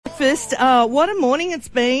breakfast. What a morning it's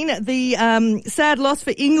been. The sad loss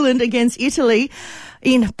for England against Italy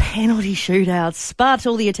in penalty shootouts. But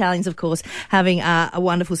all the Italians, of course, having a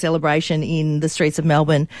wonderful celebration in the streets of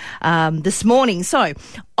Melbourne this morning. So,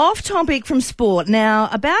 off topic from sport. Now,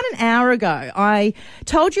 about an hour ago, I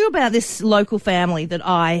told you about this local family that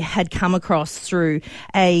I had come across through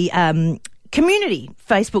a community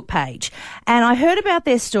Facebook page, and I heard about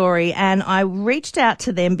their story and I reached out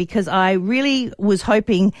to them because I really was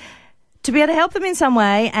hoping to be able to help them in some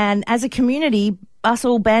way, and as a community us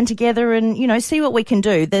all band together and, you know, see what we can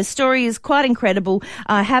do. The story is quite incredible.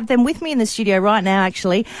 I have them with me in the studio right now,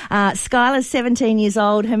 actually. Skylar's 17 years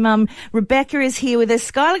old. Her mum, Rebecca, is here with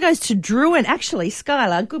us. Skylar goes to Drouin. Actually,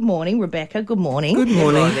 Skylar, good morning. Rebecca, good morning. Good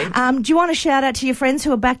morning. Do you want to shout out to your friends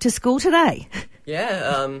who are back to school today?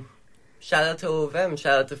 Yeah, shout out to all of them.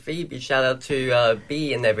 Shout out to Phoebe. Shout out to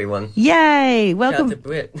B and everyone. Yay! Welcome. Shout out to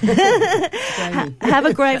Brit. Have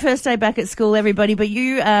a great first day back at school, everybody. But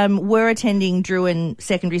you were attending Drouin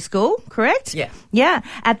Secondary School, correct? Yeah. Yeah.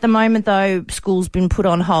 At the moment, though, school's been put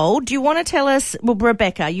on hold. Do you want to tell us, well,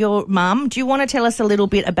 Rebecca, your mum, do you want to tell us a little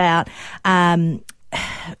bit about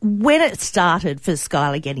when it started for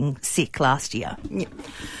Skylar getting sick last year? Yeah.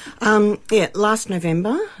 Last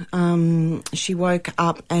November, she woke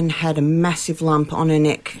up and had a massive lump on her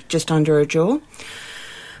neck just under her jaw.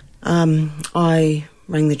 I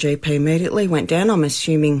rang the GP immediately, went down. I'm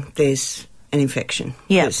assuming there's an infection.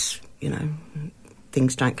 Yeah. Because, you know,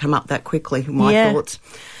 things don't come up that quickly, my thoughts.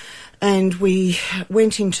 And we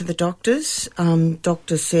went into the doctors.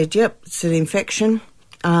 Doctor said, yep, it's an infection.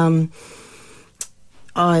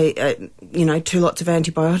 Two lots of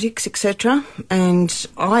antibiotics, etc. And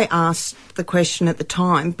I asked the question at the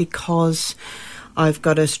time because I've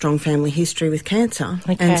got a strong family history with cancer.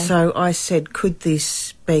 Okay. And so I said, could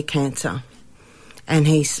this be cancer? And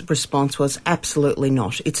his response was, absolutely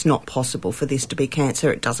not. It's not possible for this to be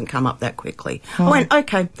cancer. It doesn't come up that quickly. I went,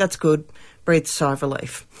 okay, that's good. Breathed a sigh of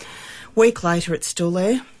relief. Week later, it's still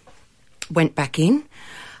there. Went back in.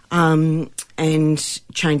 And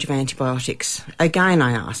change of antibiotics. Again,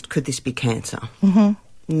 I asked, could this be cancer? Mm-hmm.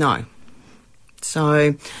 No.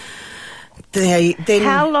 So then...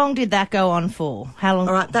 How long did that go on for? How long?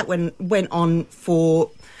 All right, that went on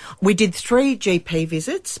for... We did 3 GP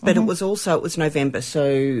visits, but it was November,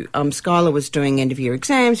 so Skylar was doing end-of-year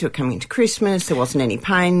exams. We were coming into Christmas. There wasn't any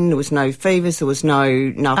pain. There was no fevers. There was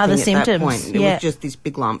nothing other at symptoms. That point. It was just this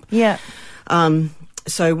big lump. Yeah.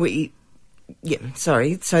 So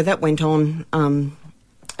that went on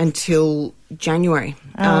until January.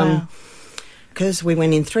 Because we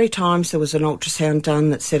went in 3 times. There was an ultrasound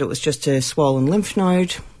done that said it was just a swollen lymph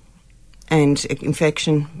node and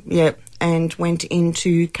infection. Yeah. And went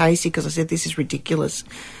into Casey because I said, this is ridiculous.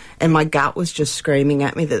 And my gut was just screaming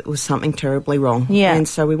at me that there was something terribly wrong. Yeah. And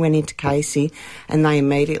so we went into Casey and they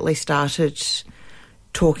immediately started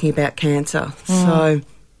talking about cancer. So...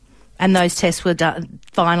 And those tests were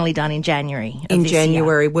finally done in January. In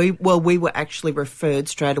January, we were actually referred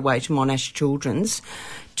straight away to Monash Children's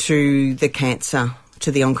to the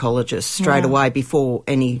oncologist straight away before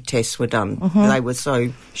any tests were done. They were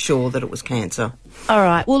so sure that it was cancer. All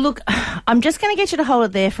right. Well, look, I'm just going to get you to hold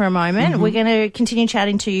it there for a moment. We're going to continue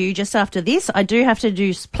chatting to you just after this. I do have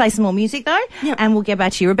to play some more music, though, and we'll get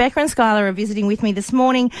back to you. Rebecca and Skylar are visiting with me this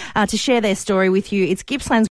morning to share their story with you. It's Gippsland's